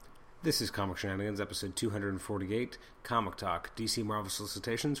This is Comic Shenanigans, episode 248, Comic Talk, DC Marvel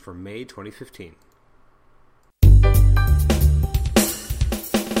Solicitations for May 2015.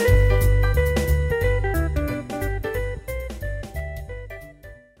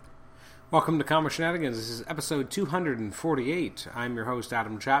 Welcome to Comic Shenanigans. This is episode 248. I'm your host,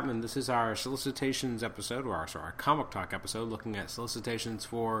 Adam Chapman. This is our solicitations episode, or our Comic Talk episode, looking at solicitations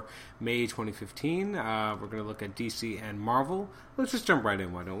for May 2015. We're going to look at DC and Marvel. Let's just jump right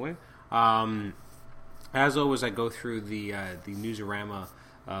in, why don't we? As always, I go through the Newsarama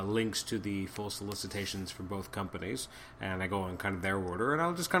links to the full solicitations for both companies, and I go in kind of their order, and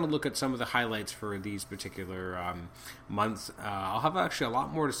I'll just kind of look at some of the highlights for these particular months. I'll have actually a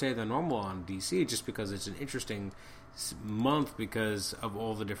lot more to say than normal on DC, just because it's an interesting month because of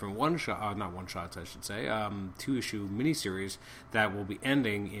all the different two-issue miniseries that will be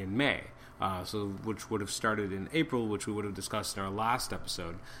ending in May. Which would have started in April, which we would have discussed in our last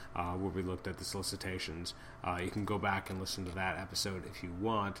episode, where we looked at the solicitations. You can go back and listen to that episode if you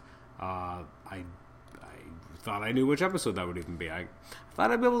want. I thought I knew which episode that would even be. I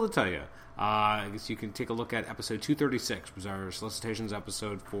thought I'd be able to tell you. I guess you can take a look at episode 236, which was our solicitations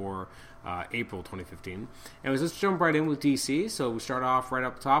episode for April 2015. Anyways, let's jump right in with DC. So we start off right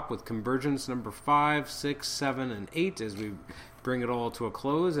up top with Convergence number 5, 6, 7, and 8 as we bring it all to a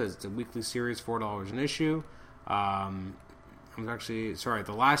close, as it's a weekly series, $4 an issue. The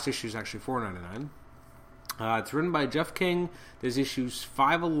last issue is actually $4.99. It's written by Jeff King. There's issues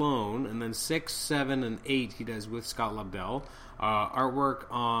 5 alone, and then 6, 7, and 8 he does with Scott Lobdell. Artwork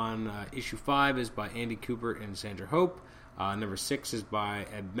on issue 5 is by Andy Kubert and Sandra Hope. Number 6 is by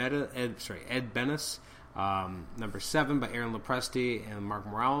Ed Benes. Number 7 by Aaron Lopresti and Mark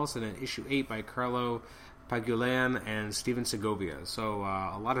Morales, and then issue 8 by Carlo Pagulayan and Steven Segovia. So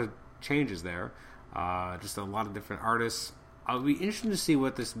a lot of changes there. Just a lot of different artists. It'll be interesting to see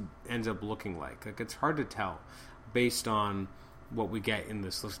what this ends up looking like. It's hard to tell based on what we get in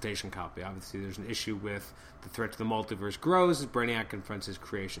the solicitation copy. Obviously, there's an issue with the threat to the multiverse grows as Brainiac confronts his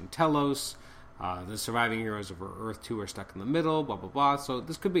creation Telos. The surviving heroes of Earth 2 are stuck in the middle, blah, blah, blah. So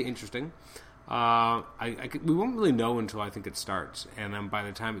this could be interesting. We won't really know until I think it starts, and then by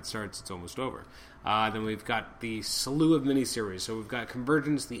the time it starts, it's almost over. Then we've got the slew of miniseries. So we've got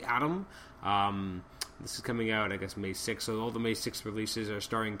Convergence, The Atom. This is coming out, I guess, May 6th. So all the May 6th releases are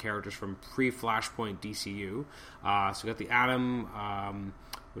starring characters from pre-Flashpoint DCU. So we've got The Atom,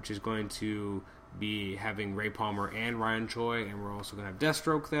 which is going to be having Ray Palmer and Ryan Choi, and we're also going to have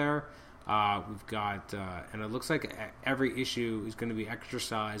Deathstroke there. We've got, and it looks like every issue is going to be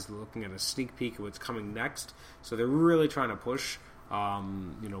exercised looking at a sneak peek of what's coming next. So they're really trying to push,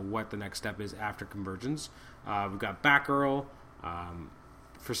 what the next step is after Convergence. We've got Batgirl.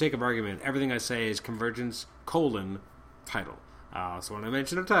 For sake of argument, everything I say is Convergence, title. So when I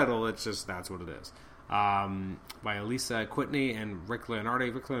mention a title, it's just, that's what it is. By Elisa Quitney and Rick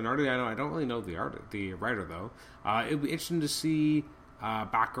Leonardi. Rick Leonardi, I don't really know the writer, though. It'll be interesting to see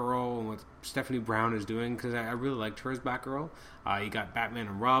Batgirl and what Stephanie Brown is doing, because I really liked her as Batgirl. You got Batman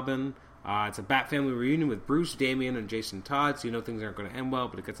and Robin. It's a Bat Family reunion with Bruce, Damian, and Jason Todd, so you know things aren't going to end well,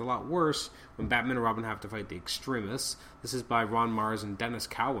 but it gets a lot worse when Batman and Robin have to fight the Extremists. This is by Ron Mars and Dennis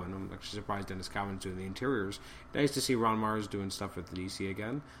Cowan. I'm actually surprised Dennis Cowan's doing the interiors. Nice to see Ron Mars doing stuff with the DC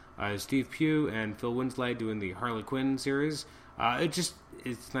again. Steve Pugh and Phil Winsley doing the Harley Quinn series. It's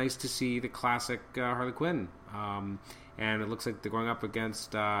nice to see the classic Harley Quinn. And it looks like they're going up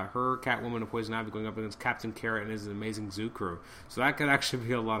against her, Catwoman, and Poison Ivy, going up against Captain Carrot and his amazing Zoo Crew. So that could actually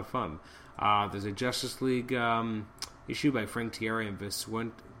be a lot of fun. There's a Justice League issue by Frank Thierry and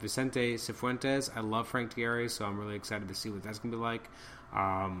Vicente Cifuentes. I love Frank Thierry, so I'm really excited to see what that's going to be like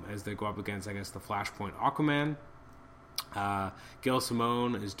as they go up against, I guess, the Flashpoint Aquaman. Gail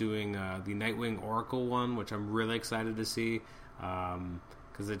Simone is doing the Nightwing Oracle one, which I'm really excited to see,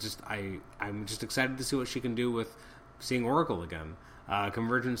 because I'm just excited to see what she can do with seeing Oracle again.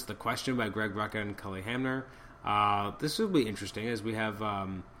 Convergence, The Question by Greg Rucka and Kelly Hamner. This will be interesting as we have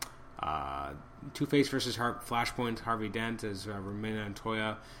Two-Face versus Flashpoint. Harvey Dent as Romina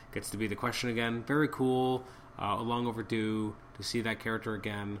Antoya gets to be The Question again. Very cool. Long overdue to see that character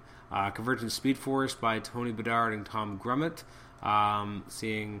again. Convergence Speed Force by Tony Bedard and Tom Grummett.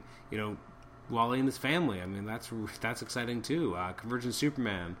 Seeing, Wally and his family. I mean, that's exciting too. Convergence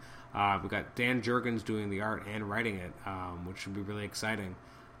Superman. We've got Dan Jurgens doing the art and writing it, which should be really exciting.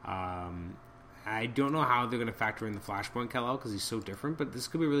 I don't know how they're going to factor in the Flashpoint Kal-El because he's so different, but this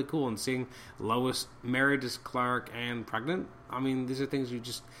could be really cool. And seeing Lois married to Clark and pregnant, I mean, these are things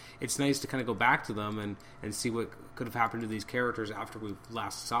it's nice to kind of go back to them and see what could have happened to these characters after we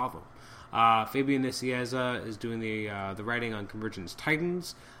last saw them. Fabian Nicieza is doing the writing on Convergence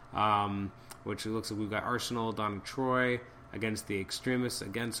Titans. which it looks like we've got Arsenal, Donna Troy against the Extremists.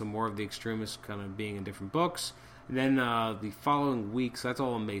 Again, some more of the Extremists kind of being in different books. And then the following week, so that's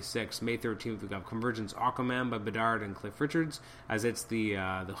all on May 6th. May 13th, we've got Convergence Aquaman by Bedard and Cliff Richards, as it's the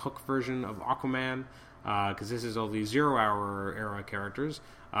Hook version of Aquaman, because this is all the Zero Hour era characters.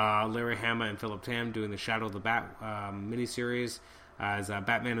 Larry Hama and Philip Tam doing the Shadow of the Bat miniseries, as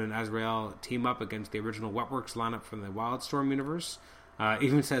Batman and Azrael team up against the original Wetworks lineup from the Wildstorm universe.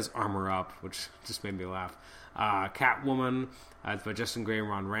 Even says Armor Up, which just made me laugh. Catwoman by Justin Gray and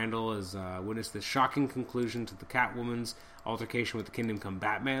Ron Randall has witnessed the shocking conclusion to the Catwoman's altercation with the Kingdom Come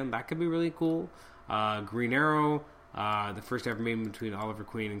Batman. That could be really cool. Green Arrow, the first ever meeting between Oliver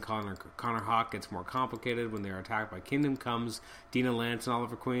Queen and Connor Hawke gets more complicated when they are attacked by Kingdom Come's Dina Lance and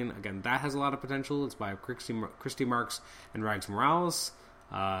Oliver Queen. Again, that has a lot of potential. It's by Christy Marks and Rags Morales.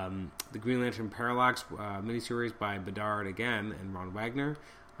 The Green Lantern Parallax miniseries by Bedard again and Ron Wagner.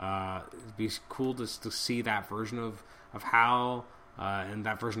 It'd be cool to see that version of Hal and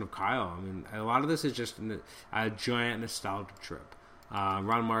that version of Kyle. I mean, a lot of this is just a giant nostalgia trip.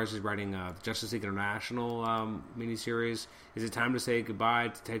 Ron Mars is writing the Justice League International miniseries. Is it time to say goodbye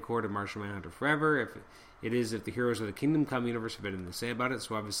to Ted Kord and Martian Manhunter forever? If the heroes of the Kingdom Come universe have anything to say about it.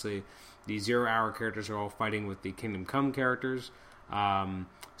 So obviously, the Zero Hour characters are all fighting with the Kingdom Come characters.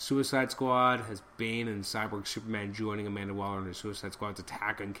 Suicide Squad has Bane and Cyborg Superman joining Amanda Waller in her Suicide Squad's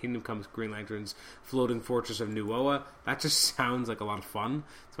attack on Kingdom Come's Green Lantern's floating fortress of New Oa. That just sounds like a lot of fun.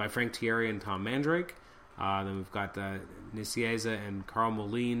 It's by Frank Thierry and Tom Mandrake. Then we've got Nicieza and Carl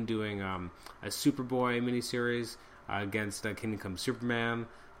Moline doing a Superboy miniseries against Kingdom Come Superman.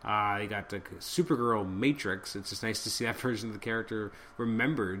 You got Supergirl Matrix. It's just nice to see that version of the character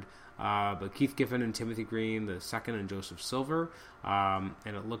remembered. But Keith Giffen and Timothy Green, the second, and Joseph Silver. And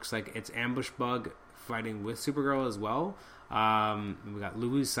it looks like it's Ambush Bug fighting with Supergirl as well. We got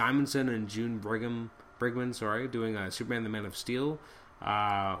Louise Simonson and June Brigman, doing Superman the Man of Steel,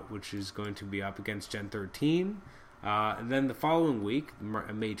 which is going to be up against Gen 13. And then the following week,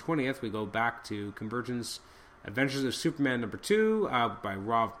 May 20th, we go back to Convergence Adventures of Superman number 2 by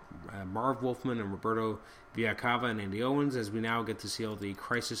Marv Wolfman and Roberto Villacava and Andy Owens, as we now get to see all the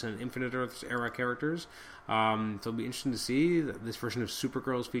Crisis and Infinite Earths era characters. So it'll be interesting to see this version of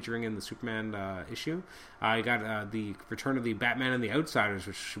Supergirl is featuring in the Superman issue. You got the return of the Batman and the Outsiders,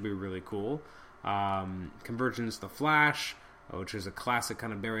 which should be really cool. Convergence The Flash, which is a classic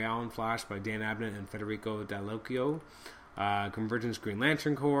kind of Barry Allen Flash by Dan Abnett and Federico Dall'Occhio. Convergence Green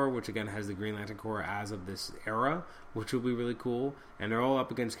Lantern Corps, which again has the Green Lantern Corps as of this era, which will be really cool. And they're all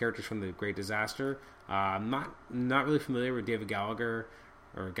up against characters from the Great Disaster. I'm not really familiar with David Gallagher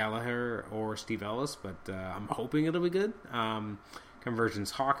or Steve Ellis, but I'm hoping it'll be good.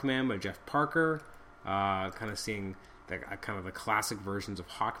 Convergence Hawkman by Jeff Parker, kind of seeing the classic versions of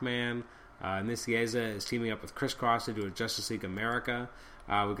Hawkman. Nicieza is teaming up with Chris Cross to do a Justice League America.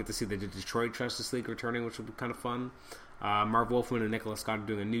 We get to see the Detroit Justice League returning, which will be kind of fun. Marv Wolfman and Nicola Scott are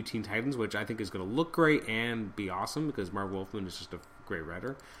doing a new Teen Titans, which I think is going to look great and be awesome because Marv Wolfman is just a great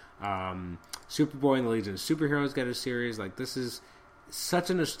writer. Superboy and the Legion of Superheroes get a series. Like, this is such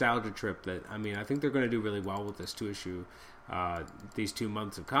a nostalgia trip that, I mean, I think they're going to do really well with this these 2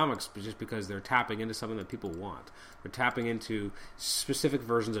 months of comics, just because they're tapping into something that people want. They're tapping into specific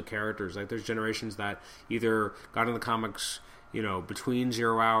versions of characters. Like, there's generations that either got in the comics, between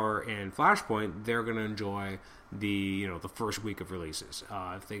Zero Hour and Flashpoint, they're going to enjoy the first week of releases.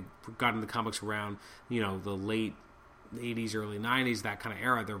 If they got in the comics around, the late 80s, early 90s, that kind of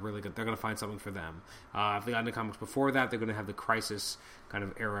era, they're really good. They're going to find something for them. If they got into comics before that, they're going to have the Crisis kind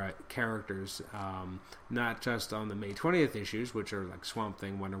of era characters, not just on the May 20th issues, which are like Swamp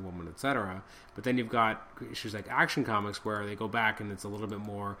Thing, Wonder Woman, etc. But then you've got issues like Action Comics, where they go back and it's a little bit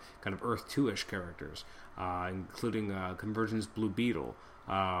more kind of Earth 2-ish characters, including Convergence Blue Beetle,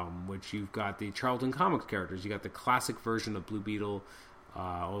 which you've got the Charlton Comics characters. You got the classic version of Blue Beetle,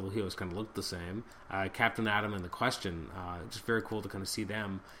 although he always kind of looked the same. Captain Atom and The Question. Just very cool to kind of see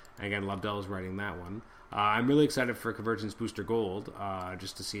them. And again, Lobdell is writing that one. I'm really excited for Convergence Booster Gold,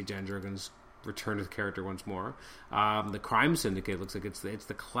 just to see Jan Jurgens return to the character once more. The Crime Syndicate looks like it's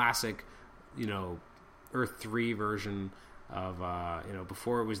the classic, Earth 3 version of,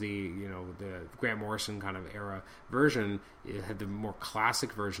 before it was the Grant Morrison kind of era version. It had the more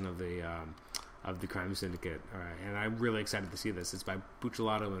classic version of the Crime Syndicate, and I'm really excited to see this. It's by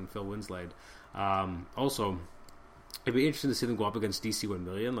Buccellato and Phil Winslade. Also, It'd be interesting to see them go up against DC 1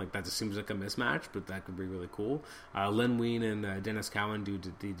 Million. Like, that just seems like a mismatch, but that could be really cool. Len Wein and Dennis Cowan do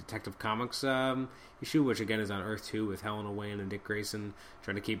the Detective Comics issue, which again is on Earth 2 with Helena Wayne and Dick Grayson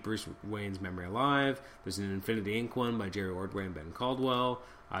trying to keep Bruce Wayne's memory alive. There's an Infinity Inc. one by Jerry Ordway and Ben Caldwell.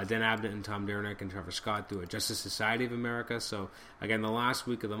 Dan Abnett and Tom Derenick and Trevor Scott do a Justice Society of America. So, again, the last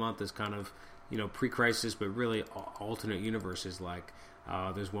week of the month is kind of, pre-crisis, but really alternate universes. Like,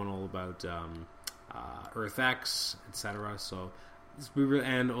 there's one all about Earth X, etc. So,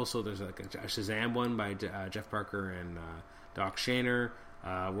 and also there's like a Shazam one by Jeff Parker and Doc Shaner,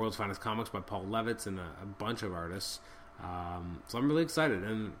 World's Finest Comics by Paul Levitz, and a bunch of artists. So I'm really excited.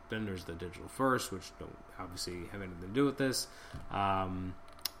 And then there's the Digital First, which don't obviously have anything to do with this.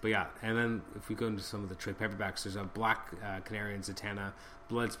 But yeah, and then if we go into some of the trade paperbacks, there's a Black Canary and Zatanna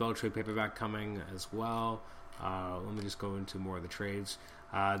Bloodspell trade paperback coming as well. Let me just go into more of the trades.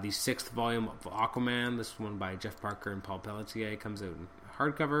 The 6th volume of Aquaman, this one by Jeff Parker and Paul Pelletier, comes out in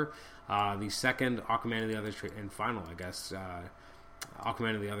hardcover. The 2nd Aquaman and the Others trade, and final, I guess,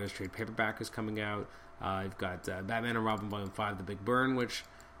 Aquaman and the Others trade paperback is coming out. You've got Batman and Robin Volume 5, The Big Burn, which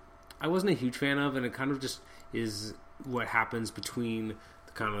I wasn't a huge fan of, and it kind of just is what happens between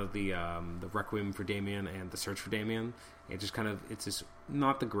the Requiem for Damian and the Search for Damian. It just it's just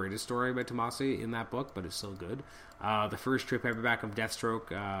not the greatest story by Tomasi in that book, but it's still good. The first trade paperback of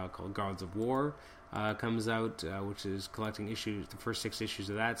Deathstroke, called Gods of War, comes out, which is collecting the first 6 issues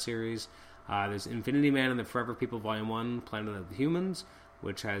of that series. There's Infinity Man and the Forever People Volume 1, Planet of the Humans,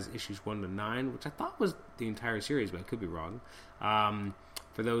 which has issues 1 to 9, which I thought was the entire series, but I could be wrong.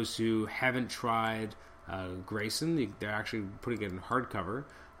 For those who haven't tried Grayson, they're actually putting it in hardcover,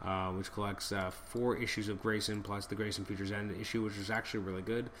 which collects 4 issues of Grayson plus the Grayson Futures End issue, which is actually really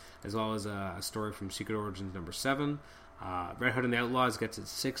good, as well as a story from Secret Origins number 7. Red Hood and the Outlaws gets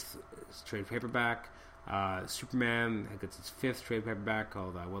its 6th trade paperback. Superman gets its 5th trade paperback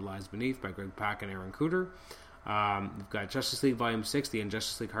called What Lies Beneath by Greg Pak and Aaron Cooter. We've got Justice League Volume 6, the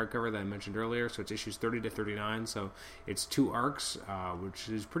Injustice League hardcover that I mentioned earlier, so it's issues 30 to 39, so it's 2 arcs, which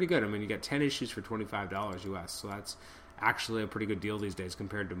is pretty good. I mean, you get 10 issues for $25 US, so that's actually a pretty good deal these days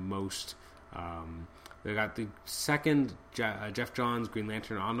compared to most. They got the 2nd Jeff Johns Green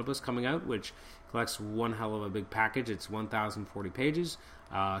Lantern Omnibus coming out, which collects one hell of a big package. It's 1,040 pages.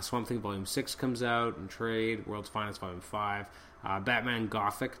 Swamp Thing Volume 6 comes out in trade. World's Finest Volume 5. Batman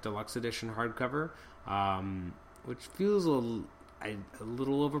Gothic Deluxe Edition hardcover, which feels a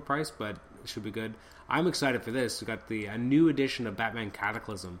little overpriced, but it should be good. I'm excited for this. We got a new edition of Batman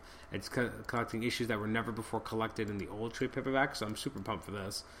Cataclysm. It's collecting issues that were never before collected in the old trade paperback, so I'm super pumped for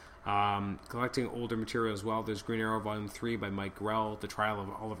this. Collecting older material as well. There's Green Arrow Volume 3 by Mike Grell, The Trial of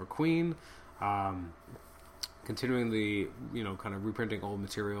Oliver Queen. Continuing the, kind of reprinting old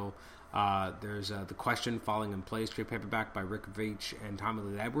material. There's The Question Falling in Place trade paperback by Rick Veitch and Tommy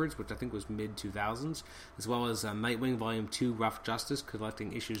Lee Edwards, which I think was mid-2000s, as well as Nightwing Volume 2 Rough Justice,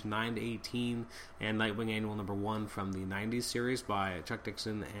 collecting issues 9 to 18, and Nightwing Annual Number 1 from the 90s series by Chuck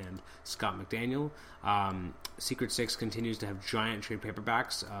Dixon and Scott McDaniel. Secret Six continues to have giant trade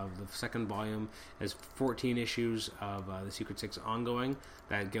paperbacks. The 2nd volume has 14 issues of the Secret Six ongoing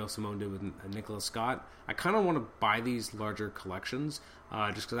that Gail Simone did with Nicholas Scott. I kind of want to buy these larger collections,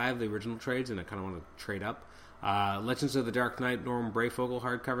 just because I have the original trades and I kind of want to trade up. Legends of the Dark Knight Norman Breyfogle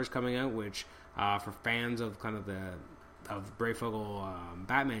hardcovers coming out, which for fans of kind of of Breyfogle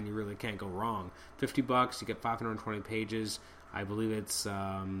Batman, you really can't go wrong. $50, you get 520 pages. I believe it's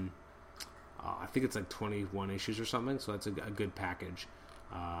I think it's like 21 issues or something, so that's a good package.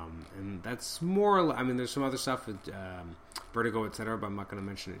 And that's more, there's some other stuff with Vertigo, etc., but I'm not going to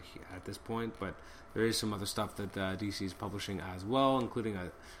mention it at this point. But there is some other stuff that DC is publishing as well, including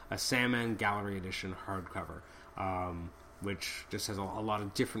a Sandman Gallery Edition hardcover, which just has a lot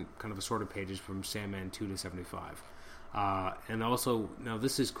of different kind of assorted pages from Sandman 2 to 75. And also, now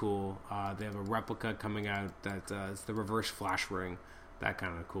this is cool, they have a replica coming out that it's the Reverse Flash Ring. That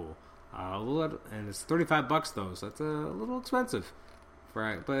kind of cool. And it's $35 though, so that's a little expensive.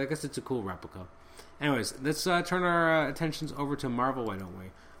 But I guess it's a cool replica. Anyways, let's turn our attentions over to Marvel, why don't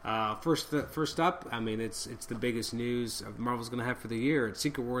we? First up, it's the biggest news Marvel's going to have for the year. It's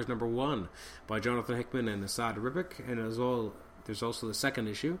Secret Wars number 1 by Jonathan Hickman and Asad Ribic, and as well, there's also the 2nd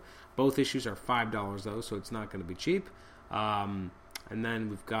issue. Both issues are $5 though, so it's not going to be cheap. And then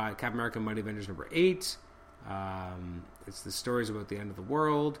we've got Captain America Mighty Avengers number 8. It's the stories about the end of the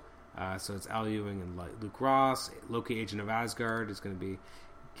world. So it's Al Ewing and Luke Ross. Loki, Agent of Asgard, is going to be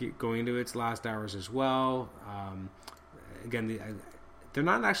going into its last hours as well. Again, they're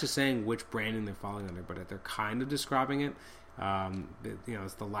not actually saying which branding they're following under, but they're kind of describing it.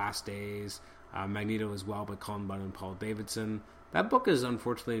 It's the last days. Magneto as well by Colin Bunn and Paul Davidson. That book is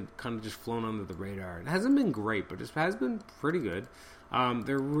unfortunately kind of just flown under the radar. It hasn't been great, but it has been pretty good.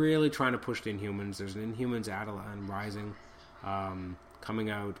 They're really trying to push the Inhumans. There's an Inhumans Attilan Rising coming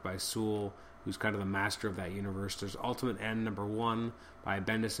out by Sewell, who's kind of the master of that universe. There's Ultimate End #1 by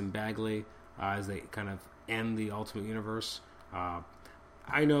Bendis and Bagley as they kind of end the Ultimate Universe.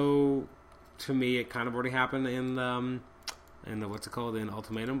 I know, to me, it kind of already happened in the in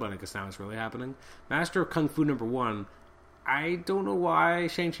Ultimatum, but I guess now it's really happening. Master of Kung Fu #1. I don't know why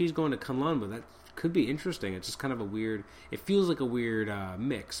Shang-Chi's going to Kunlun, but that could be interesting. It's just kind of a weird... It feels like a weird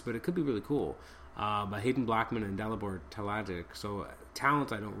mix, but it could be really cool. By Hayden Blackman and Dalibor Talajic. So,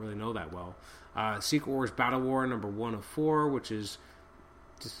 talent I don't really know that well. Secret Wars Battle War #1 of 4, which is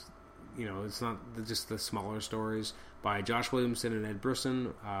just... it's not just the smaller stories. By Josh Williamson and Ed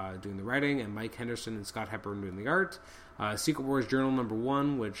Brisson doing the writing, and Mike Henderson and Scott Hepburn doing the art. Secret Wars Journal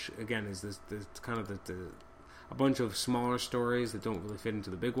 #1, which, again, is this kind of a bunch of smaller stories that don't really fit into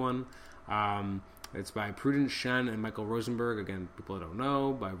the big one. It's by Prudence Shen and Michael Rosenberg. Again, people I don't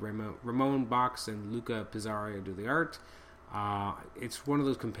know. By Ramon Box and Luca Pizarro do the art. It's one of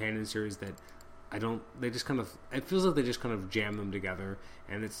those companion series that it feels like they just kind of jam them together,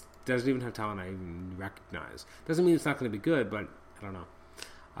 and it doesn't even have talent I even recognize. Doesn't mean it's not going to be good, but I don't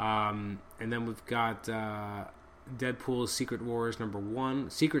know. And then we've got Deadpool's Secret Wars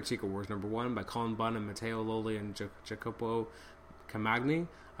 #1, Secret Wars #1 by Colin Bunn and Matteo Lolli and Jacopo Camagni.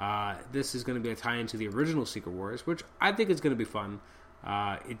 This is going to be a tie-in to the original Secret Wars, which I think is going to be fun.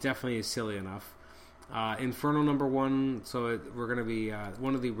 It definitely is silly enough. Inferno #1, so we're going to be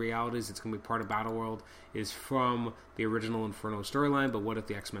one of the realities that's going to be part of Battleworld is from the original Inferno storyline, but what if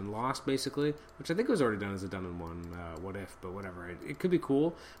the X-Men lost, basically, which I think was already done as a done in one what if, but whatever. It could be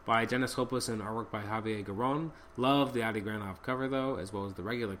cool. By Dennis Hopeless and artwork by Javier Garron. Love the Adi Granov cover, though, as well as the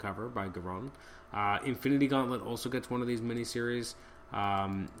regular cover by Garron. Infinity Gauntlet also gets one of these miniseries.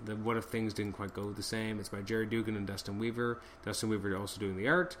 The What If Things Didn't Quite Go the Same. It's by Jerry Dugan and Dustin Weaver. Dustin Weaver also doing the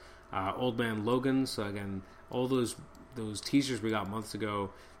art. Old Man Logan. So again, all those teasers we got months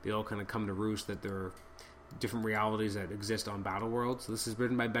ago, they all kind of come to roost that there are different realities that exist on Battleworld. So this is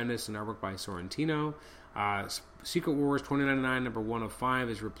written by Bendis and artwork by Sorrentino. Secret Wars 2099 #1 of 5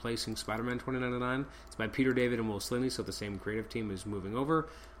 is replacing Spider-Man 2099. It's by Peter David and Will Slaney, so the same creative team is moving over.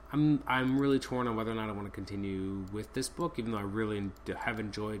 I'm really torn on whether or not I want to continue with this book, even though I really have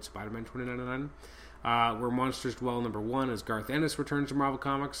enjoyed Spider-Man 2099. Where Monsters Dwell #1 as Garth Ennis returns to Marvel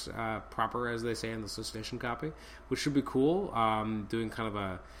Comics, proper as they say in the solicitation copy, which should be cool. Doing kind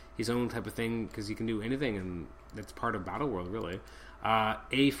of his own type of thing because he can do anything, and that's part of Battleworld, really.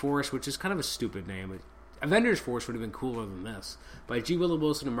 A-Force, which is kind of a stupid name. Avengers Force would have been cooler than this. By G. Willow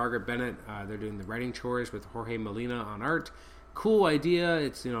Wilson and Margaret Bennett, they're doing the writing chores with Jorge Molina on art. Cool idea.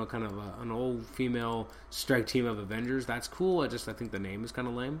 It's kind of an old female strike team of Avengers. That's cool. I think the name is kind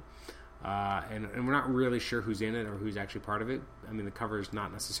of lame. And we're not really sure who's in it or who's actually part of it. I mean, the cover is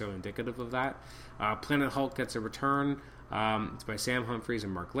not necessarily indicative of that. Planet Hulk gets a return. It's by Sam Humphries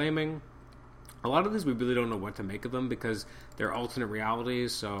and Mark Laming. A lot of these we really don't know what to make of them because they're alternate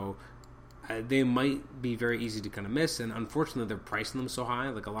realities, so they might be very easy to kind of miss, and unfortunately they're pricing them so high.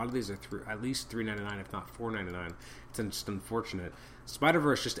 Like a lot of these are at least $3.99, if not $4.99. It's just unfortunate.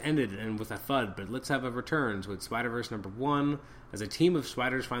 Spider-Verse just ended and with a thud, but let's have a returns with Spider-Verse #1 as a team of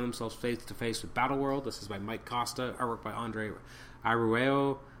spiders find themselves face to face with Battleworld. This is by Mike Costa, artwork by Andre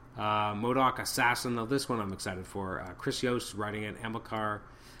Arrueo. MODOK Assassin. Now this one I'm excited for. Chris Yost writing it. Amilcar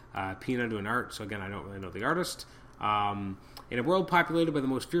Pina doing art. So again, I don't really know the artist. In a world populated by the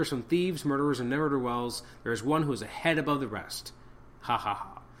most fearsome thieves, murderers, and ne'er-do-wells, there is one who is a head above the rest. Ha ha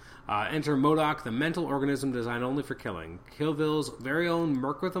ha. Enter MODOK, the mental organism designed only for killing. Killville's very own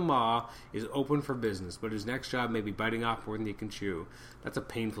Merc with a Maw is open for business, but his next job may be biting off more than he can chew. That's a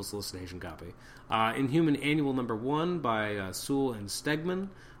painful solicitation copy. Inhuman Annual #1 by Sewell and Stegman,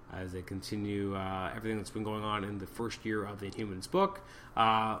 as they continue everything that's been going on in the first year of the Inhumans book.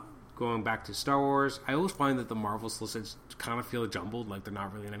 Going back to Star Wars, I always find that the Marvel solicits kind of feel jumbled, like they're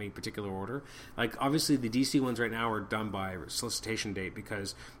not really in any particular order. Like, obviously, the DC ones right now are done by solicitation date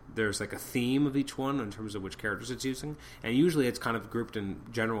because there's like a theme of each one in terms of which characters it's using, and usually it's kind of grouped in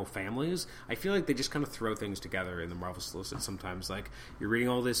general families. I feel like they just kind of throw things together in the Marvel solicits sometimes. Like, you're reading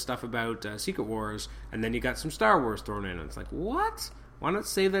all this stuff about Secret Wars, and then you got some Star Wars thrown in, and it's like, what? Why not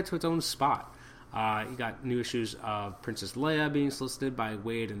save that to its own spot? You got new issues of Princess Leia being solicited by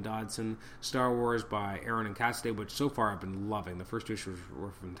Wade and Dodson, Star Wars by Aaron and Cassidy, which so far I've been loving. The first two issues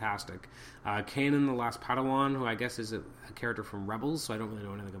were fantastic. Kanan, the Last Padawan, who I guess is a character from Rebels, so I don't really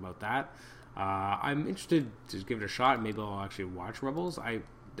know anything about that. I'm interested to give it a shot. Maybe I'll actually watch Rebels. I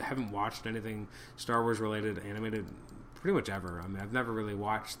haven't watched anything Star Wars related animated pretty much ever. I mean, I've never really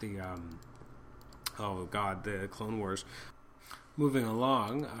watched the the Clone Wars. Moving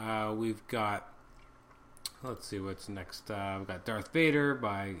along, we've got, let's see what's next. We've got Darth Vader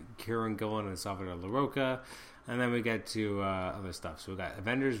by Kieran Gillen and Salvador LaRocca. And then we get to other stuff. So we've got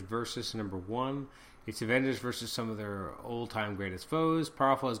Avengers Versus #1. It's Avengers versus some of their old-time greatest foes.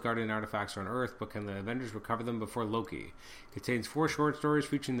 Powerful as Guardian artifacts are on Earth, but can the Avengers recover them before Loki? Contains 4 short stories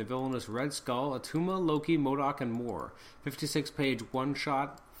featuring the villainous Red Skull, Atuma, Loki, MODOK, and more. 56-page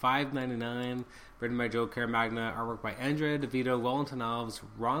one-shot, $5.99. Written by Joe Caramagna. Artwork by Andrea DeVito, Wellington Alves,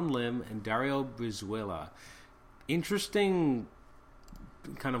 Ron Lim, and Dario Brizuela. Interesting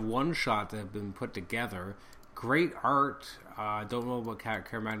kind of one-shot that have been put together. Great art. Don't know about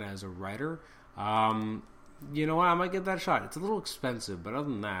Caramagna as a writer. You know what? I might give that a shot. It's a little expensive, but other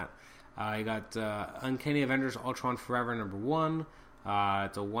than that, you got Uncanny Avengers Ultron Forever #1.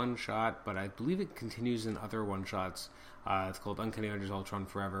 It's a one-shot, but I believe it continues in other one-shots. It's called Uncanny Avengers Ultron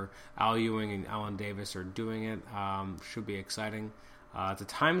Forever. Al Ewing and Alan Davis are doing it. Should be exciting. It's a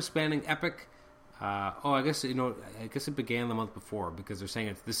time-spanning epic. I guess it began the month before, because they're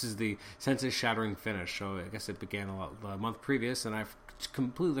saying this is the sense-shattering finish. So I guess it began the month previous, and I've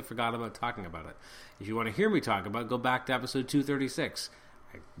completely forgot about talking about it. If you want to hear me talk about it, go back to episode 236.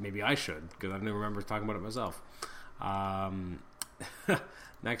 Maybe I should, because I don't even remember talking about it myself.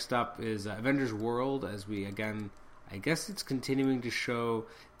 Next up is Avengers World, as we again, I guess it's continuing to show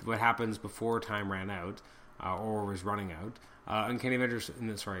what happens before time ran out, or was running out. Uncanny Avengers,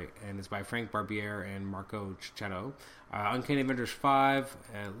 and it's by Frank Barbiere and Marco Cicchetto. Uncanny Avengers 5,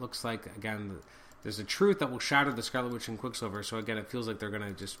 it looks like, again, there's a truth that will shatter the Scarlet Witch and Quicksilver, so again, it feels like they're going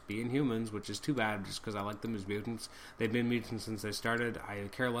to just be Inhumans, which is too bad, just because I like them as mutants. They've been mutants since they started. I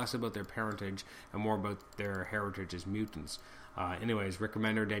care less about their parentage and more about their heritage as mutants. Anyways, Rick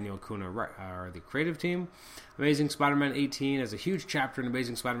Remender, Daniel Kuna are the creative team. Amazing Spider-Man 18, as a huge chapter in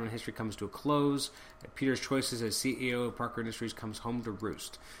Amazing Spider-Man history comes to a close. Peter's choices as CEO of Parker Industries comes home to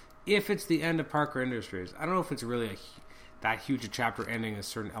roost. If it's the end of Parker Industries, I don't know if it's really that huge a chapter ending a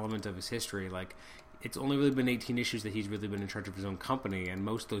certain element of his history. Like, it's only really been 18 issues that he's really been in charge of his own company, and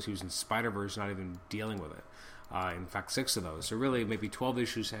most of those he was in Spider-Verse, not even dealing with it. In fact, 6 of those. So really, maybe 12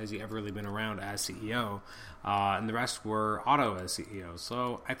 issues has he ever really been around as CEO, and the rest were Otto as CEO.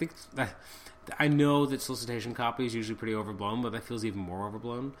 So I think that, I know that solicitation copy is usually pretty overblown, but that feels even more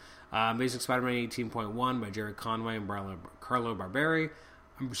overblown. Amazing Spider-Man 18.1 by Jerry Conway and Carlo Barberi.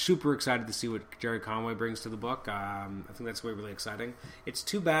 I'm super excited to see what Jerry Conway brings to the book. I think that's going to be really exciting. It's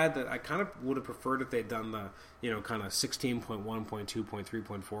too bad that I kind of would have preferred if they'd done the, kind of 16.1, 0.2, 0.3,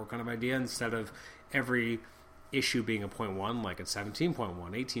 0.4 kind of idea, instead of every issue being a 0.1, like it's 17.1,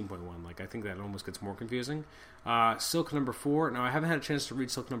 18.1. Like, I think that almost gets more confusing. Silk #4. Now, I haven't had a chance to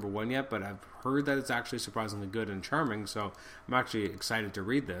read Silk #1 yet, but I've heard that it's actually surprisingly good and charming, so I'm actually excited to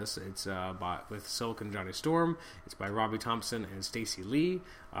read this. It's with Silk and Johnny Storm. It's by Robbie Thompson and Stacey Lee. We've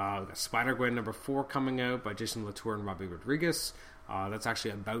got Spider-Gwen #4 coming out by Jason Latour and Robbie Rodriguez. That's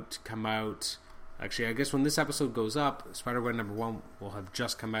actually about to come out. Actually, I guess when this episode goes up, Spider-Gwen #1 will have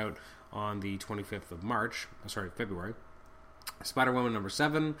just come out on the 25th of February. Spider-Woman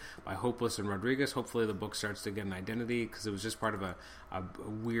 #7 by Hopeless and Rodriguez. Hopefully the book starts to get an identity, because it was just part of a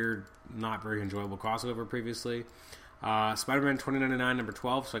weird, not very enjoyable crossover previously. Spider-Man 2099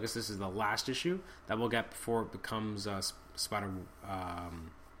 #12, so I guess this is the last issue that we'll get before it becomes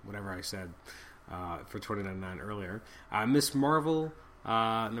whatever I said for 2099 earlier. Miss Marvel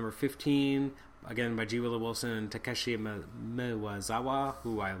 #15, again by G. Willow Wilson and Takeshi Miyazawa,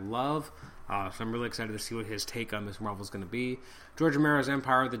 who I love. So I'm really excited to see what his take on Miss Marvel is going to be. George Romero's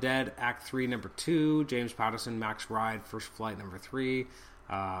Empire of the Dead, Act 3, #2. James Patterson, Max Ride, First Flight, #3.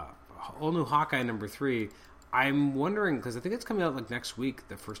 All New Hawkeye, #3. I'm wondering, because I think it's coming out like next week,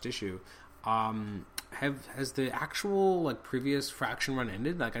 the first issue. Has the actual previous Fraction run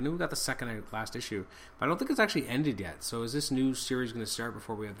ended? Like, I knew we got the second last issue, but I don't think it's actually ended yet. So is this new series going to start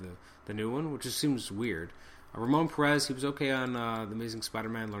before we have the new one, which just seems weird? Ramon Perez, he was okay on The Amazing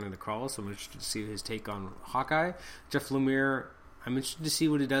Spider-Man Learning to Crawl, so I'm interested to see his take on Hawkeye. Jeff Lemire, I'm interested to see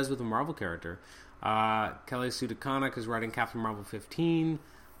what he does with a Marvel character. Kelly Sue DeConnick is writing Captain Marvel 15.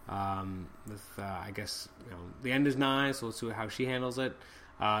 I guess the end is nigh, so let's see how she handles it.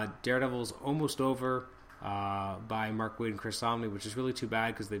 Daredevil's almost over by Mark Waid and Chris Samnee, which is really too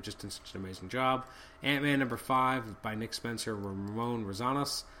bad because they've just done such an amazing job. Ant-Man #5 by Nick Spencer and Ramon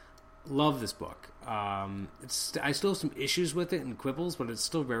Rosanas. love this book. I still have some issues with it and quibbles, but it's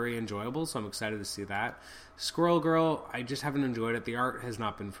still very enjoyable, so I'm excited to see that. Squirrel Girl, I just haven't enjoyed it. The art has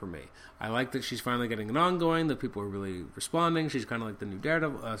not been for me. I like that she's finally getting an ongoing, that people are really responding. She's kind of like the new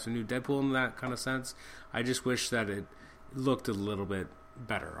Daredevil, new Deadpool in that kind of sense. I just wish that it looked a little bit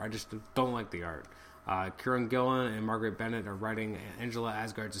better. I just don't like the art. Kieran Gillen and Margaret Bennett are writing Angela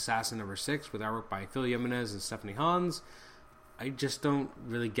Asgard's Assassin #6 with artwork by Phil Jimenez and Stephanie Hans. I just don't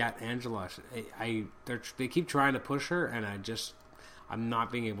really get Angela. They keep trying to push her, and I'm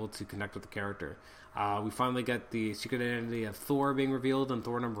not being able to connect with the character. We finally get the secret identity of Thor being revealed in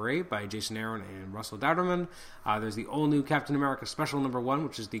Thor #8 by Jason Aaron and Russell Dowderman. There's the all-new Captain America Special #1,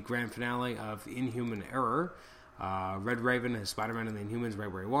 which is the grand finale of Inhuman Error. Red Raven has Spider-Man and the Inhumans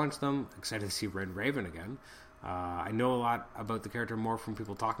right where he wants them. Excited to see Red Raven again. I know a lot about the character more from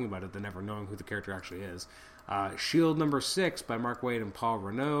people talking about it than ever knowing who the character actually is. S.H.I.E.L.D. #6 by Mark Waid and Paul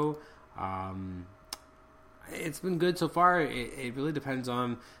Renaud. It's been good so far. It really depends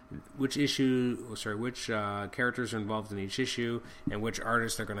on which characters are involved in each issue and which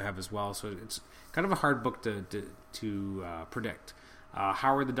artists they're going to have as well. So it's kind of a hard book to predict.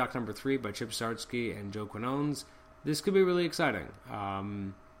 Howard the Duck #3 by Chip Zdarsky and Joe Quinones. This could be really exciting.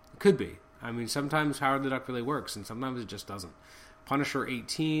 It could be. I mean, sometimes Howard the Duck really works, and sometimes it just doesn't. Punisher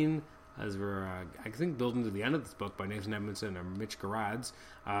 18, as we're, I think, building to the end of this book by Nathan Edmondson and Mitch Gerads.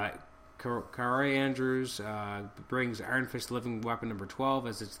 Karai Andrews brings Iron Fist Living Weapon #12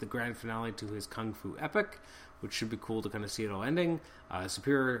 as it's the grand finale to his Kung Fu epic, which should be cool to kind of see it all ending.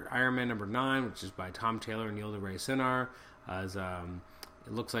 Superior Iron Man #9, which is by Tom Taylor and Yilda Ray Sinar. As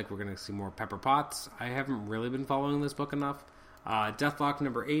it looks like we're going to see more Pepper Potts. I haven't really been following this book enough. Deathlock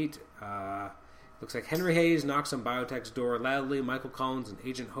 #8. Looks like Henry Hayes knocks on Biotech's door loudly. Michael Collins and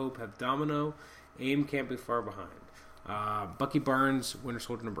Agent Hope have Domino. AIM can't be far behind. Bucky Barnes, Winter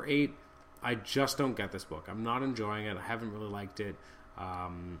Soldier #8. I just don't get this book. I'm not enjoying it. I haven't really liked it.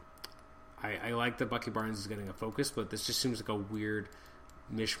 I like that Bucky Barnes is getting a focus, but this just seems like a weird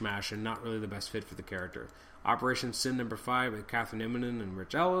mishmash and not really the best fit for the character. Operation Sin #5 with Catherine Immonen and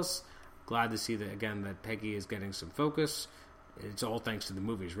Rich Ellis. Glad to see that again that Peggy is getting some focus. It's all thanks to the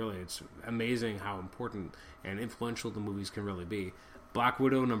movies, really. It's amazing how important and influential the movies can really be. Black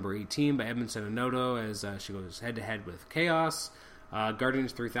Widow #18 by Edmond Noto as she goes head-to-head with Chaos.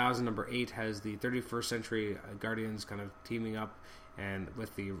 Guardians 3000 #8 has the 31st century Guardians kind of teaming up and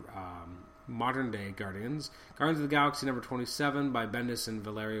with the modern-day Guardians. Guardians of the Galaxy #27 by Bendis and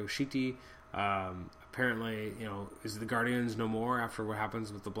Valerio Schiti. Apparently, is the Guardians no more after what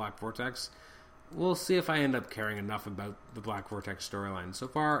happens with the Black Vortex? We'll see if I end up caring enough about the Black Vortex storyline. So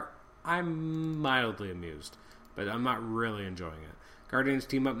far, I'm mildly amused, but I'm not really enjoying it. Guardians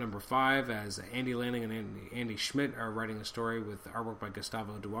team up #5 as Andy Lanning and Andy Schmidt are writing a story with artwork by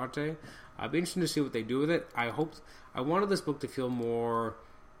Gustavo Duarte. It'll be interesting to see what they do with it. I wanted this book to feel more,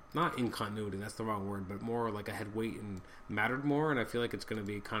 not in continuity, that's the wrong word, but more like a had weight and mattered more, and I feel like it's going to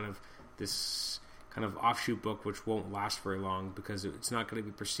be kind of this kind of offshoot book which won't last very long because it's not going to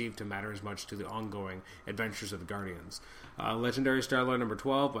be perceived to matter as much to the ongoing adventures of the Guardians. Legendary Star-Lord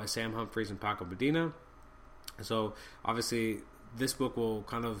 #12 by Sam Humphries and Paco Medina. So obviously this book will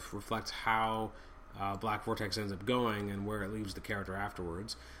kind of reflect how Black Vortex ends up going and where it leaves the character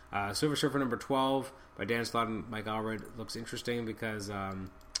afterwards. Silver Surfer #12 by Dan Slott and Mike Allred looks interesting because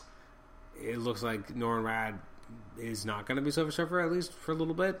it looks like Norrin Radd is not going to be Silver Surfer, at least for a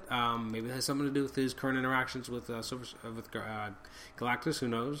little bit. Maybe it has something to do with his current interactions with Galactus, who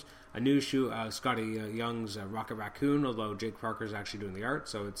knows. A new issue of Scotty Young's Rocket Raccoon, although Jake Parker is actually doing the art,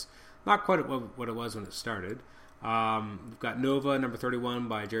 so it's not quite what it was when it started. We've got Nova #31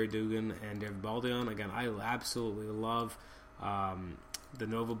 by Jerry Dugan and David Baldeon. Again, I absolutely love the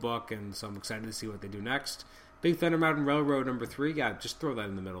Nova book, and so I'm excited to see what they do next. Big Thunder Mountain Railroad #3. Yeah, just throw that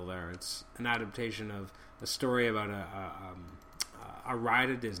in the middle there. It's an adaptation of a story about a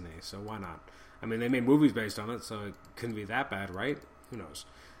ride at Disney, so why not? I mean, they made movies based on it, so it couldn't be that bad, right? Who knows?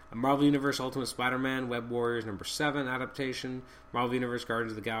 Marvel Universe Ultimate Spider-Man Web Warriors #7 adaptation. Marvel Universe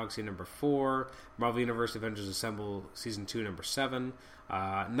Guardians of the Galaxy #4. Marvel Universe Avengers Assemble Season 2 #7.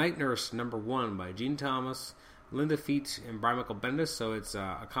 Night Nurse #1 by Gene Thomas, Linda Feet, and Brian Michael Bendis. So it's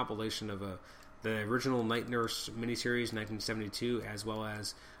a compilation of the original Night Nurse miniseries 1972, as well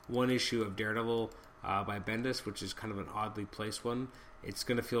as one issue of Daredevil by Bendis, which is kind of an oddly placed one. It's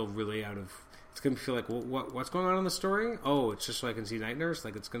going to feel really it's going to feel like, what's going on in the story? Oh, it's just so I can see Night Nurse?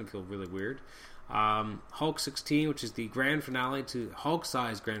 Like, it's going to feel really weird. Hulk 16, which is the grand finale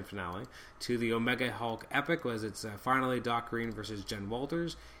Hulk-sized grand finale to the Omega Hulk epic, was it's finally Doc Green versus Jen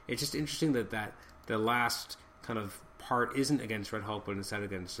Walters. It's just interesting that the last kind of part isn't against Red Hulk, but instead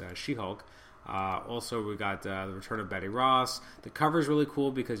against She-Hulk. Also, we got the return of Betty Ross. The cover is really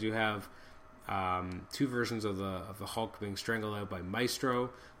cool because you have two versions of the Hulk being strangled out by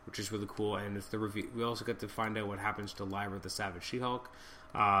Maestro, which is really cool. And it's the review. We also get to find out what happens to Lyra the Savage She-Hulk.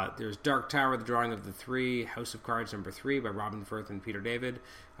 There's Dark Tower, the drawing of the three, House of Cards #3 by Robin Firth and Peter David.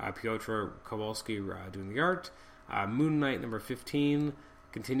 Piotr Kowalski doing the art. Moon Knight #15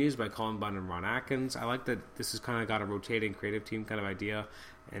 continues by Colin Bunn and Ron Atkins. I like that this has kind of got a rotating creative team kind of idea,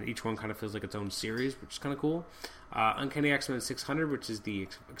 and each one kind of feels like its own series, which is kind of cool. Uncanny X-Men 600, which is the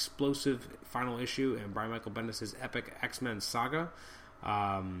explosive final issue in Brian Michael Bendis' epic X-Men saga,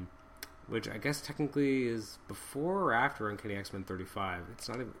 which I guess technically is before or after Uncanny X-Men 35. It's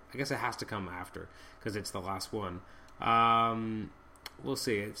not even, I guess it has to come after because it's the last one. We'll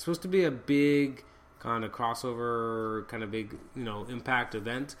see. It's supposed to be a big kind of crossover, kind of big, impact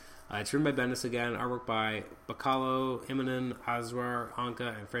event. It's written by Bendis again, artwork by Bacalo, Immonen, Azrar,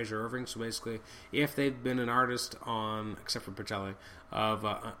 Anka, and Fraser Irving. So basically, if they've been an artist on, except for Pacelli, of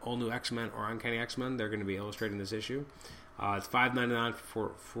All New X-Men or Uncanny X-Men, they're going to be illustrating this issue. It's $5.99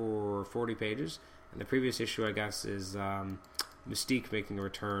 for 40 pages. And the previous issue, I guess, is Mystique making a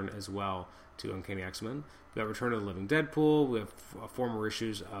return as well to Uncanny X-Men. We got Return of the Living Deadpool. We have former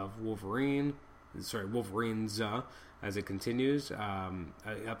issues of Wolverines, as it continues,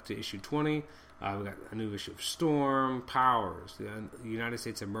 up to issue 20. We got a new issue of Storm, Powers, the United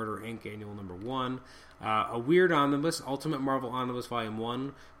States of Murder, Inc., Annual #1. A weird omnibus, Ultimate Marvel Omnibus Volume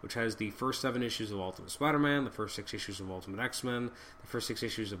 1, which has the first 7 issues of Ultimate Spider-Man, the first 6 issues of Ultimate X-Men, the first 6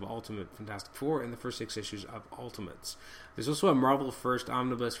 issues of Ultimate Fantastic Four, and the first 6 issues of Ultimates. There's also a Marvel First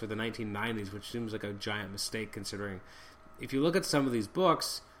Omnibus for the 1990s, which seems like a giant mistake considering if you look at some of these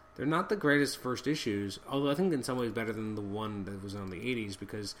books, they're not the greatest first issues, although I think in some ways better than the one that was on the 80s,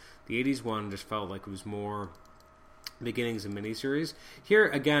 because the 80s one just felt like it was more beginnings of miniseries. Here,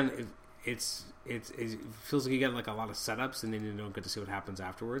 again, it feels like you get like a lot of setups, and then you don't get to see what happens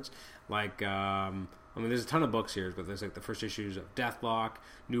afterwards. Like, there's a ton of books here, but there's like the first issues of Deathlock,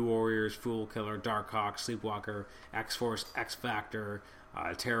 New Warriors, Fool Killer, Darkhawk, Sleepwalker, X-Force, X-Factor,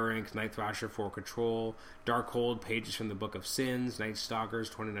 Terror Inc., Night Thrasher, For Control, Darkhold, pages from the Book of Sins, Night Stalkers,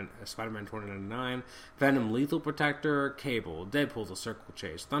 Spider-Man 2099, Venom, Lethal Protector, Cable, Deadpool, The Circle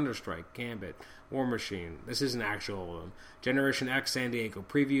Chase, Thunderstrike, Gambit, War Machine. This isn't actual of them. Generation X, San Diego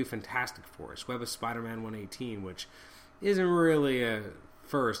Preview, Fantastic Force, Web of Spider-Man 118, which isn't really a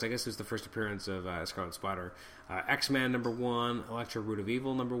first. I guess it was the first appearance of Scarlet Spider. X-Man #1, Elektra, Root of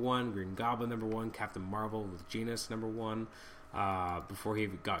Evil #1, Green Goblin #1, Captain Marvel with Genus #1. Before he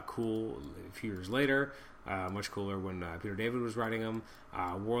got cool a few years later, much cooler when Peter David was writing them.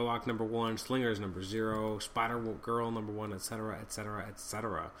 Warlock #1, Slingers #0, Spider Girl #1, etc., etc.,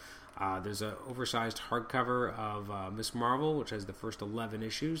 etc. There's an oversized hardcover of Miss Marvel, which has the first 11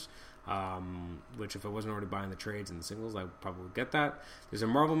 issues, which if I wasn't already buying the trades and the singles, I would probably get that. There's a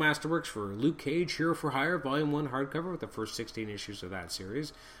Marvel Masterworks for Luke Cage, Hero for Hire, Volume 1 hardcover with the first 16 issues of that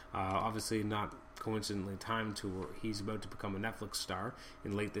series. Obviously not coincidentally timed to where he's about to become a Netflix star.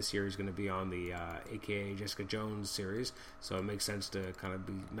 In late this year, he's going to be on the AKA Jessica Jones series, so it makes sense to kind of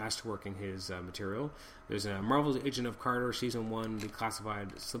be masterworking his material. There's a Marvel's Agent of Carter Season 1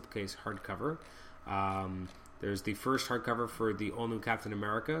 declassified slipcase hardcover. There's the first hardcover for the All New Captain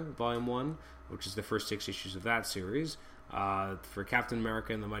America Volume 1, which is the first 6 issues of that series. For Captain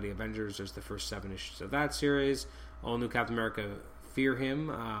America and the Mighty Avengers, there's the first 7 issues of that series. All New Captain America Fear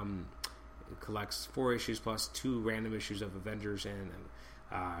Him it collects 4 issues plus 2 random issues of Avengers and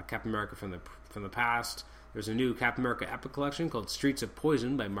Captain America from the past. There's a new Captain America Epic Collection called Streets of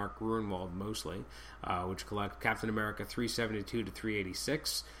Poison by Mark Gruenwald mostly, which collects Captain America 372 to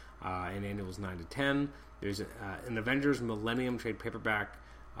 386 and annuals 9 to 10. There's an Avengers Millennium trade paperback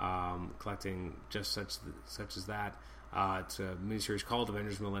collecting just such as that. It's a miniseries called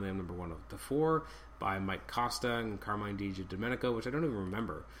Avengers Millennium #1 to 4 by Mike Costa and Carmine Di Domenico, which I don't even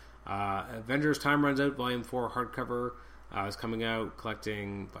remember. Avengers Time Runs Out Volume 4 hardcover is coming out,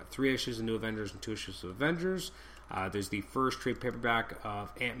 collecting about 3 issues of New Avengers and 2 issues of Avengers. There's the first trade paperback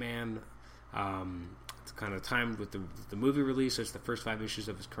of Ant-Man. It's kind of timed with the movie release, so it's the first 5 issues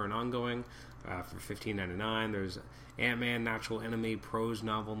of his current ongoing for $15.99. There's Ant-Man Natural Enemy prose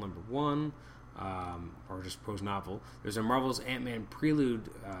novel #1, or just prose novel. There's a Marvel's Ant-Man Prelude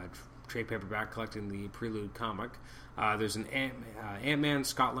trade paperback collecting the Prelude comic. There's an Ant-Man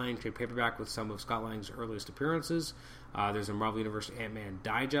Scott Lang trade paperback with some of Scott Lang's earliest appearances. There's a Marvel Universe Ant-Man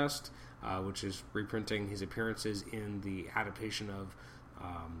Digest, which is reprinting his appearances in the adaptation of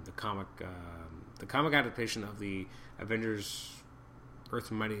the comic adaptation of the Avengers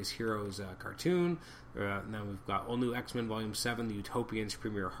Earth's Mightiest Heroes cartoon. Now we've got All New X-Men Volume 7, the Utopians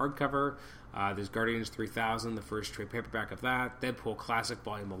premiere hardcover. There's Guardians 3000, the first trade paperback of that. Deadpool Classic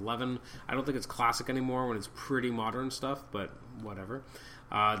Volume 11. I don't think it's classic anymore when it's pretty modern stuff, but whatever.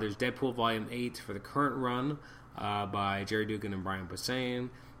 There's Deadpool Volume 8 for the current run by Jerry Dugan and Brian Posehn.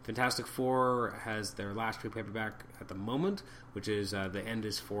 Fantastic Four has their last trade paperback at the moment, which is The End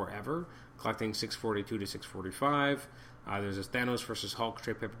is Forever, collecting 642 to 645. There's a Thanos vs. Hulk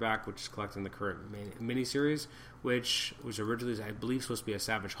trade paperback, which is collecting the current miniseries, which was originally, I believe, supposed to be a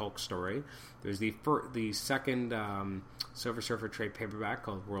Savage Hulk story. There's the second Silver Surfer trade paperback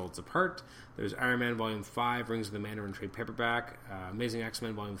called Worlds Apart. There's Iron Man Volume 5, Rings of the Mandarin trade paperback. Amazing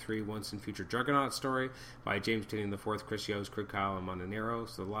X-Men Volume 3, Once and Future Juggernaut story by James Tynion IV, Chris Yost, Craig Kyle, and Montanero.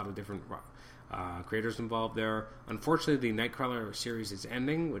 So a lot of different creators involved there. Unfortunately, the Nightcrawler series is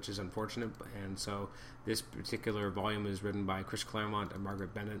ending, which is unfortunate, and so this particular volume is written by Chris Claremont and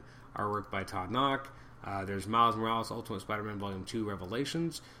Margaret Bennett, artwork by Todd Knock. There's Miles Morales Ultimate Spider-Man Volume 2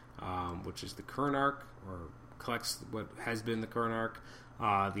 Revelations, which is the current arc, or collects what has been the current arc.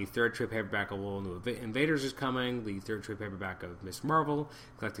 The third trade paperback of All New Invaders is coming. The third trade paperback of Miss Marvel,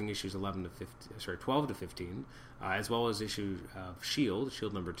 collecting issues 12 to 15, as well as issue of S.H.I.E.L.D.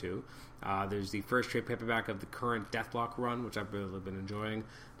 number 2. There's the first trade paperback of the current Deathlock run, which I've really been enjoying.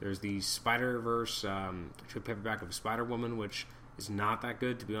 There's the Spider-Verse trade paperback of Spider-Woman, which is not that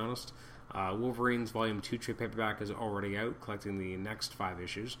good, to be honest. Wolverine's Volume 2 trade paperback is already out, collecting the next 5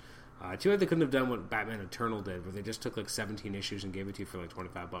 issues. Too bad they couldn't have done what Batman Eternal did, where they just took like 17 issues and gave it to you for like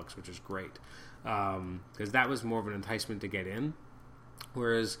 $25, which is great. Because that was more of an enticement to get in.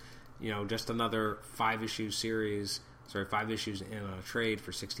 Whereas, just another 5 issues in a trade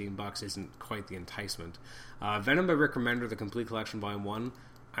for $16 isn't quite the enticement. Venom by Rick Remender, the complete collection, Volume 1.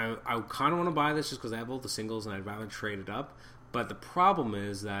 I kind of want to buy this just because I have all the singles and I'd rather trade it up. But the problem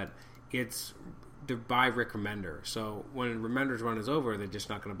is that it's by Rick Remender. So when Remender's run is over, they're just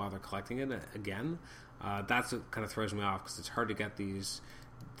not going to bother collecting it again. That's what kind of throws me off because it's hard to get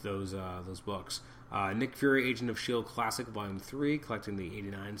those books. Nick Fury, Agent of S.H.I.E.L.D. Classic Volume 3, collecting the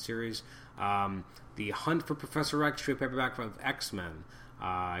 89 series. The Hunt for Professor X trade paperback of X-Men.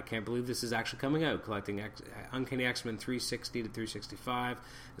 I can't believe this is actually coming out, collecting Uncanny X-Men 360 to 365,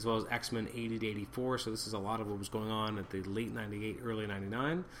 as well as X-Men 80 to 84. So this is a lot of what was going on at the late 98, early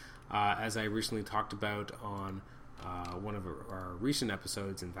 99. As I recently talked about on one of our recent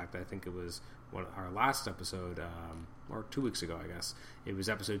episodes, in fact, I think it was our last episode, or 2 weeks ago, I guess. It was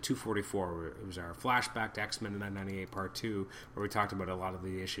episode 244, where it was our flashback to X-Men 998 Part 2, where we talked about a lot of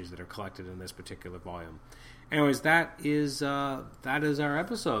the issues that are collected in this particular volume. Anyways, that is our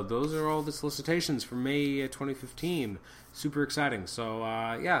episode. Those are all the solicitations for May 2015. Super exciting. So,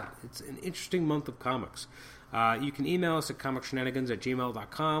 it's an interesting month of comics. You can email us at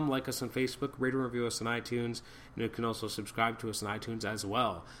comicshenanigans@gmail.com, like us on Facebook, rate and review us on iTunes, and you can also subscribe to us on iTunes as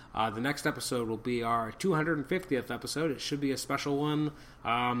well. The next episode will be our 250th episode. It should be a special one.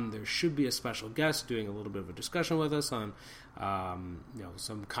 There should be a special guest doing a little bit of a discussion with us on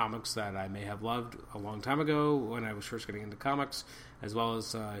some comics that I may have loved a long time ago when I was first getting into comics, as well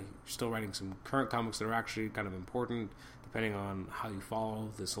as still writing some current comics that are actually kind of important, depending on how you follow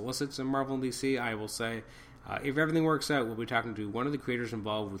the solicits in Marvel and DC. I will say, if everything works out, we'll be talking to one of the creators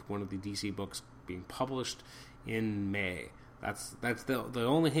involved with one of the DC books being published in May. That's the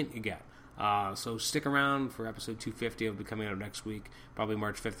only hint you get. So stick around for episode 250. It'll be coming out next week, probably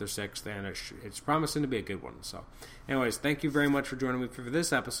March 5th or 6th, and it's promising to be a good one. So anyways, thank you very much for joining me for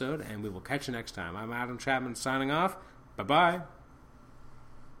this episode, and we will catch you next time. I'm Adam Chapman signing off. Bye-bye.